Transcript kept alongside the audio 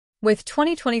With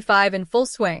 2025 in full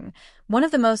swing, one of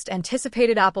the most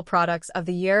anticipated Apple products of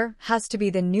the year has to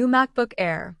be the new MacBook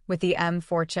Air with the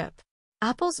M4 chip.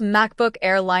 Apple's MacBook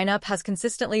Air lineup has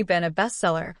consistently been a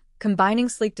bestseller, combining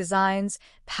sleek designs,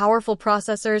 powerful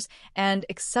processors, and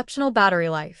exceptional battery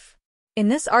life. In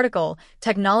this article,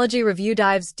 Technology Review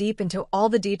dives deep into all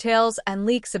the details and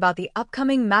leaks about the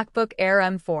upcoming MacBook Air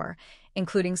M4,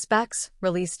 including specs,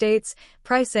 release dates,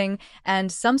 pricing,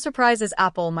 and some surprises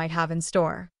Apple might have in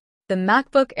store. The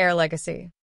MacBook Air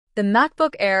legacy. The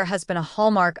MacBook Air has been a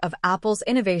hallmark of Apple's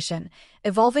innovation,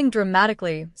 evolving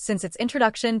dramatically since its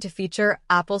introduction to feature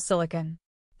Apple Silicon.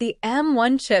 The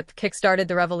M1 chip kickstarted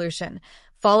the revolution,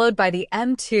 followed by the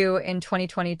M2 in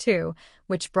 2022,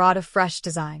 which brought a fresh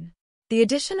design. The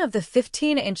addition of the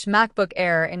 15-inch MacBook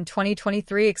Air in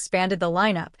 2023 expanded the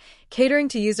lineup, catering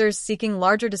to users seeking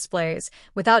larger displays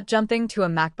without jumping to a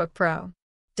MacBook Pro.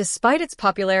 Despite its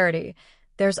popularity,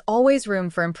 there's always room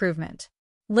for improvement.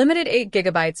 Limited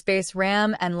 8GB base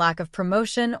RAM and lack of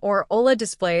promotion or OLED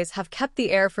displays have kept the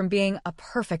Air from being a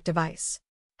perfect device.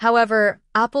 However,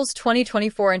 Apple's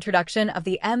 2024 introduction of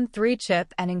the M3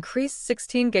 chip and increased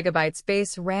 16GB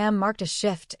base RAM marked a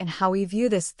shift in how we view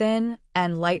this thin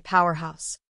and light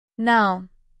powerhouse. Now,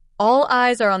 all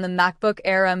eyes are on the MacBook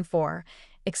Air M4,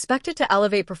 expected to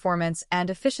elevate performance and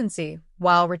efficiency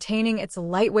while retaining its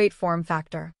lightweight form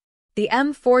factor. The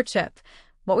M4 chip,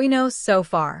 what we know so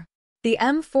far. The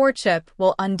M4 chip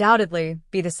will undoubtedly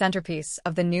be the centerpiece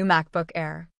of the new MacBook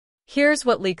Air. Here's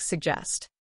what leaks suggest.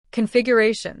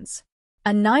 Configurations.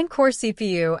 A 9-core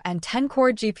CPU and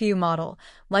 10-core GPU model,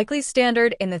 likely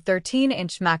standard in the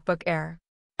 13-inch MacBook Air.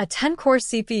 A 10-core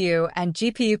CPU and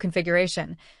GPU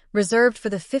configuration, reserved for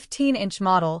the 15-inch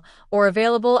model or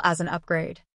available as an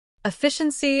upgrade.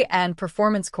 Efficiency and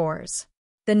performance cores.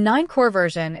 The 9-core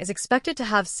version is expected to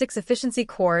have 6 efficiency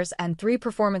cores and 3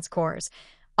 performance cores,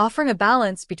 offering a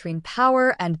balance between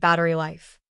power and battery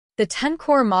life. The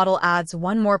 10-core model adds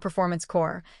 1 more performance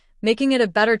core, making it a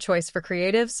better choice for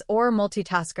creatives or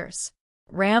multitaskers.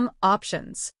 RAM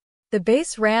options. The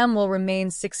base RAM will remain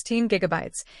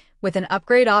 16GB, with an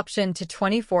upgrade option to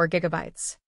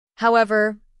 24GB.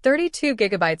 However,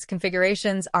 32GB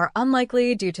configurations are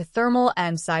unlikely due to thermal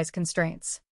and size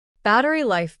constraints. Battery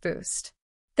life boost.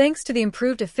 Thanks to the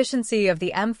improved efficiency of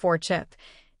the M4 chip,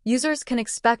 users can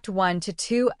expect 1 to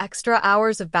 2 extra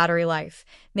hours of battery life,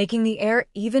 making the Air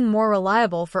even more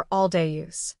reliable for all-day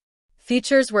use.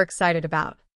 Features we're excited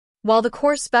about. While the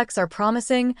core specs are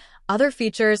promising, other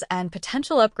features and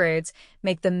potential upgrades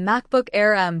make the MacBook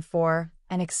Air M4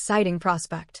 an exciting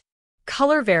prospect.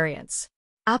 Color variants.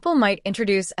 Apple might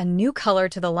introduce a new color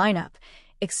to the lineup,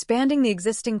 expanding the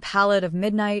existing palette of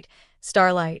midnight,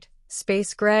 starlight,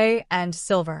 space gray, and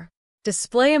silver.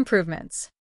 Display improvements.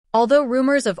 Although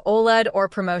rumors of OLED or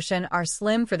promotion are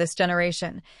slim for this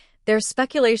generation, there's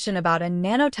speculation about a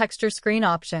nano-texture screen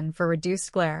option for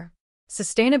reduced glare.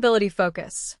 Sustainability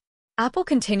focus. Apple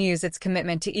continues its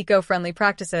commitment to eco-friendly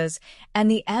practices,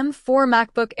 and the M4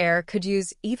 MacBook Air could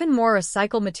use even more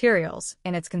recycled materials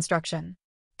in its construction.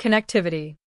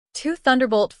 Connectivity. 2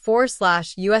 Thunderbolt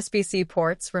 4/USB-C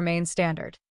ports remain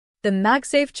standard. The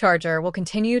MagSafe charger will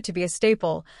continue to be a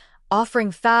staple,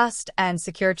 offering fast and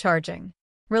secure charging.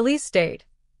 Release date.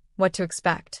 What to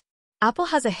expect. Apple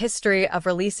has a history of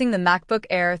releasing the MacBook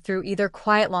Air through either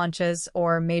quiet launches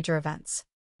or major events.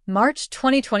 March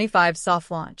 2025 soft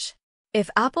launch. If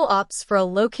Apple opts for a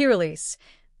low-key release,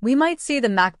 we might see the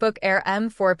MacBook Air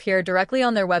M4 appear directly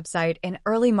on their website in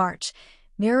early March,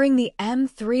 mirroring the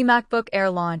M3 MacBook Air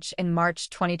launch in March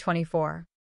 2024.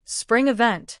 Spring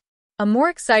event. A more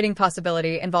exciting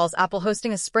possibility involves Apple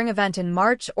hosting a spring event in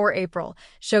March or April,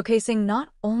 showcasing not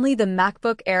only the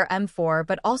MacBook Air M4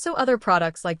 but also other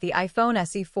products like the iPhone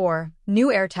SE4, new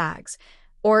AirTags,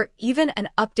 or even an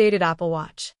updated Apple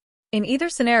Watch. In either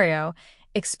scenario,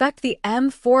 expect the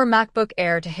M4 MacBook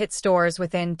Air to hit stores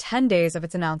within 10 days of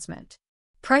its announcement.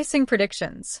 Pricing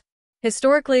predictions.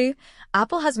 Historically,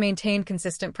 Apple has maintained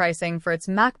consistent pricing for its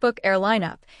MacBook Air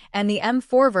lineup, and the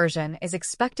M4 version is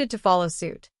expected to follow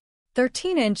suit.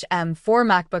 13-inch M4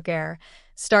 MacBook Air,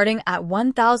 starting at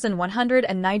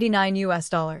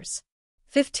 $1,199.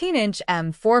 15-inch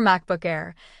M4 MacBook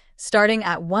Air, starting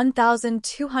at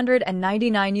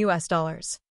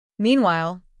 $1,299.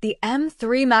 Meanwhile, the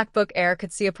M3 MacBook Air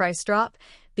could see a price drop,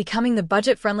 becoming the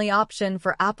budget-friendly option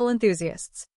for Apple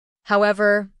enthusiasts.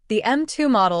 However, the M2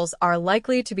 models are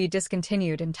likely to be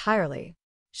discontinued entirely.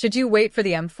 Should you wait for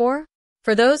the M4?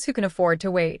 For those who can afford to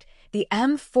wait, the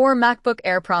M4 MacBook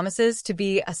Air promises to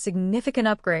be a significant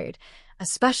upgrade,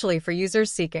 especially for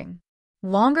users seeking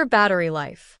longer battery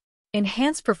life.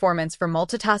 enhanced performance for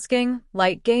multitasking,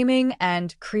 light gaming,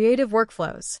 and creative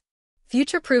workflows,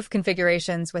 future-proof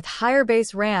configurations with higher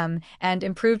base RAM and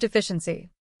improved efficiency.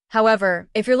 However,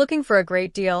 if you're looking for a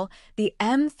great deal, the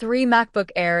M3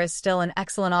 MacBook Air is still an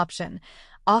excellent option,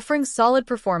 offering solid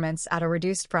performance at a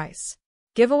reduced price.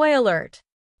 Giveaway alert!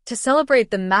 To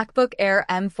celebrate the MacBook Air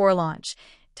M4 launch,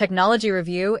 Technology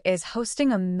Review is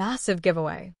hosting a massive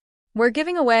giveaway. We're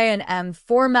giving away an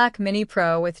M4 Mac Mini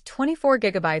Pro with 24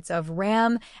 GB of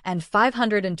RAM and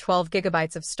 512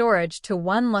 GB of storage to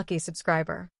one lucky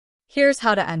subscriber. Here's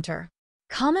how to enter.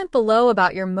 Comment below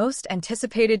about your most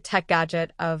anticipated tech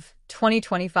gadget of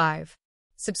 2025.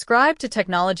 Subscribe to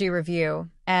Technology Review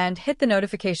and hit the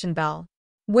notification bell.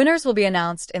 Winners will be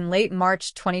announced in late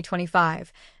March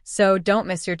 2025, so don't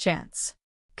miss your chance.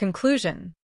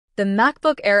 Conclusion: the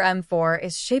MacBook Air M4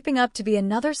 is shaping up to be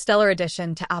another stellar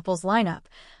addition to Apple's lineup,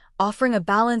 offering a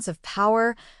balance of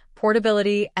power,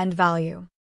 portability, and value.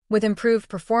 With improved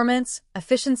performance,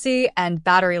 efficiency, and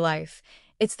battery life,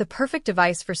 it's the perfect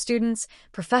device for students,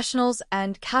 professionals,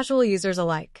 and casual users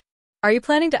alike. Are you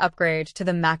planning to upgrade to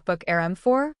the MacBook Air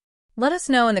M4? Let us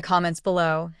know in the comments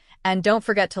below, and don't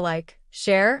forget to like,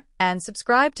 share, and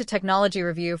subscribe to Technology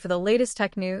Review for the latest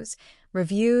tech news,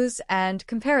 reviews, and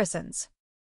comparisons.